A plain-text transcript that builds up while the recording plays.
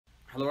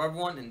Hello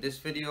everyone, in this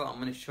video I'm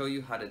going to show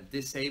you how to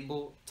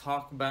disable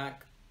TalkBack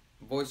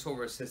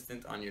voiceover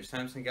assistant on your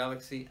Samsung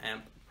Galaxy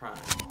Amp Prime.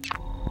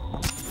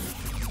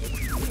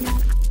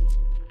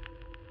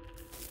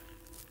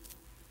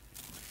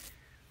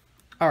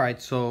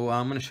 Alright, so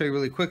I'm going to show you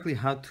really quickly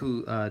how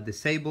to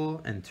disable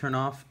and turn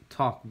off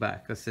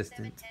TalkBack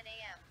assistant.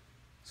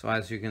 So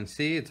as you can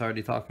see, it's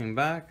already talking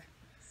back.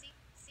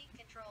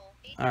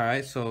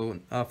 Alright, so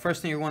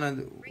first thing you're going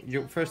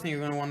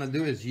to want to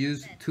do is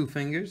use two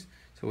fingers.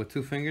 So with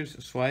two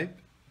fingers, swipe.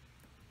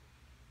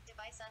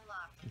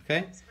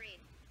 Okay.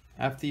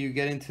 After you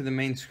get into the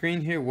main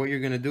screen here, what you're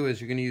going to do is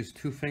you're going to use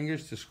two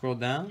fingers to scroll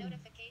down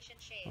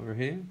over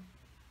here.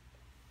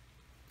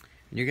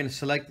 You're going to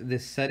select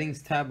this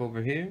settings tab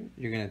over here.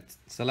 You're going to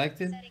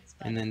select it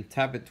and then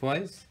tap it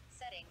twice.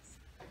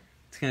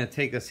 It's going to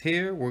take us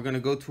here. We're going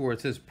to go to where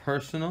it says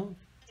personal.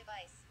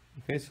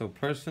 Okay, so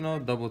personal,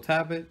 double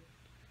tap it.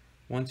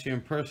 Once you're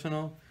in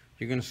personal,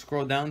 you're going to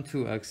scroll down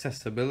to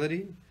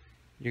accessibility.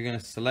 You're going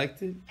to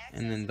select it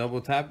and then double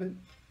tap it.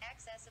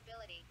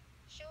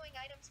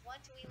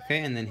 Okay,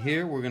 and then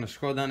here we're going to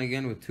scroll down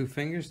again with two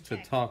fingers to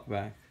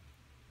TalkBack.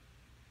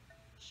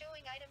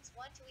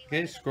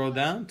 Okay, scroll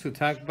down to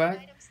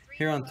TalkBack.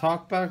 Here on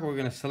TalkBack, we're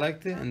going to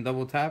select it and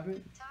double tap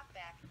it.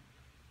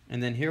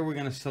 And then here we're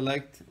going to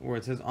select where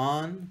it says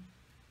on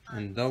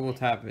and double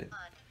tap it.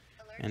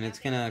 And it's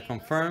going to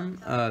confirm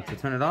to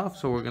turn it off.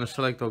 So we're going to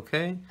select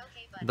OK,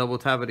 double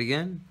tap it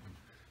again.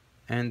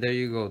 And there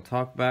you go.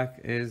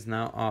 TalkBack is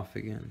now off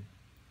again.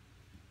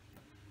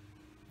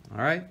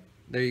 All right.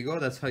 There you go.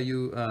 That's how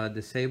you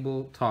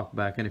disable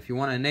TalkBack. And if you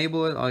want to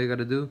enable it, all you got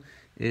to do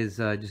is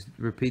just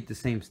repeat the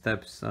same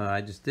steps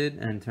I just did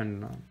and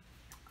turn it on.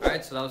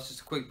 Alright, so that was just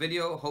a quick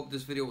video. Hope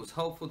this video was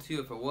helpful to you.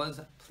 If it was,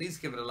 please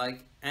give it a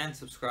like and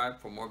subscribe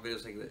for more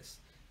videos like this.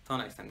 Till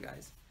next time,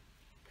 guys.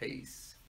 Peace.